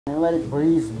And when the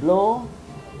breeze blow,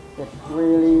 it's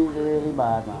really, really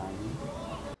bad, man.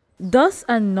 Dust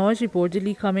and noise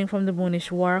reportedly coming from the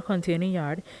Munishwar container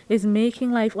yard is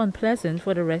making life unpleasant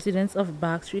for the residents of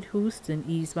Backstreet, Houston,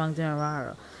 East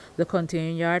Bangladesh. The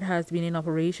container yard has been in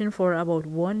operation for about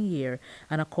 1 year,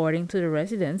 and according to the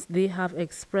residents, they have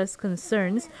expressed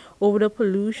concerns over the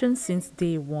pollution since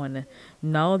day one.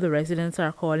 Now the residents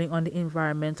are calling on the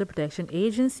Environmental Protection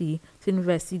Agency to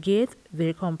investigate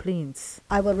their complaints.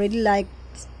 I would really like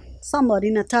somebody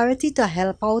in authority to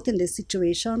help out in this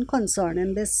situation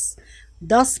concerning this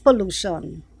dust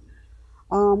pollution.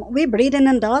 We breathing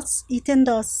in dust, eating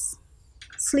dust,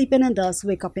 sleeping in dust,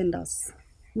 wake up in dust.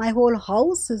 My whole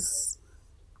house is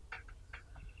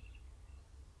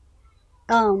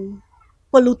um,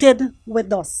 polluted with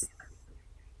dust.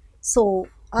 So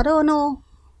I don't know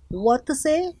what to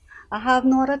say. I have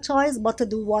no other choice but to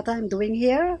do what I'm doing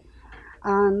here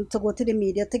and to go to the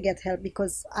media to get help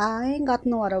because I ain't got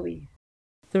no other way.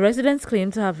 The residents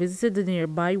claim to have visited the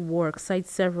nearby work site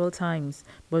several times,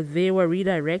 but they were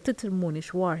redirected to the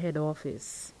Munishwar head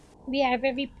office. We have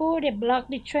a report, they block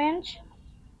the trench.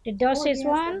 The dust Oh is yes, they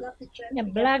one. block the trench. They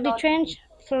We get block the flood. trench,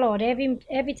 flood.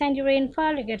 Every time the rain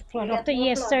fall, you get We flood. Up get to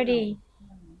more flood now. yesterday,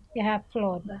 you have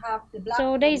flood. They have the black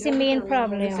So that is the main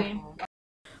problem.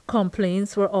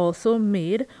 Complaints were also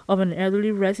made of an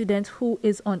elderly resident who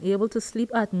is unable to sleep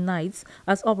at nights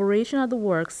as operation at the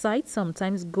work site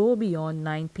sometimes go beyond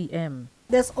 9 p.m.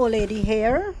 This old lady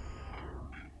here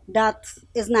that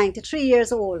is 93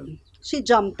 years old. She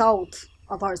jumped out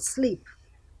of her sleep.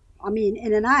 I mean,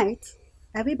 in the night,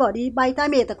 everybody, by the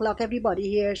time 8 o'clock, everybody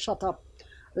here shut up,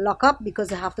 lock up because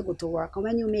they have to go to work. And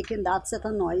when you're making that set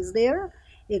of noise there,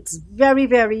 it's very,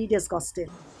 very disgusting.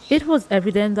 It was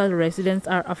evident that residents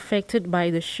are affected by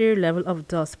the sheer level of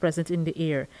dust present in the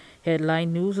air.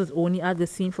 Headline News was only at the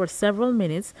scene for several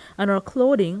minutes and our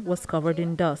clothing was covered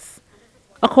in dust.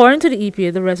 According to the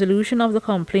EPA, the resolution of the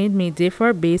complaint may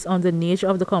differ based on the nature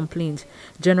of the complaint.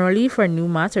 Generally, for new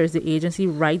matters, the agency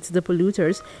writes the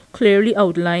polluters, clearly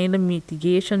outlining the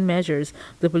mitigation measures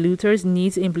the polluters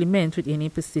need to implement with any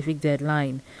specific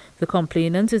deadline. The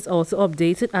complainant is also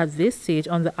updated at this stage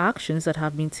on the actions that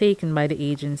have been taken by the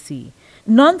agency.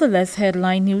 Nonetheless,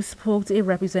 Headline News spoke to a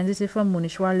representative from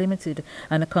Munishwar Limited,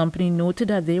 and the company noted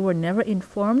that they were never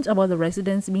informed about the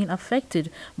residents being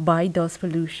affected by dust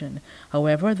pollution.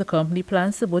 However, the company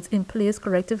plans to put in place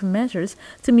corrective measures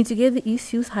to mitigate the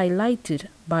issues highlighted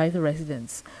by the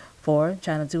residents. For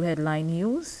Channel 2 Headline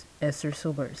News, Esther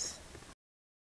Sobers.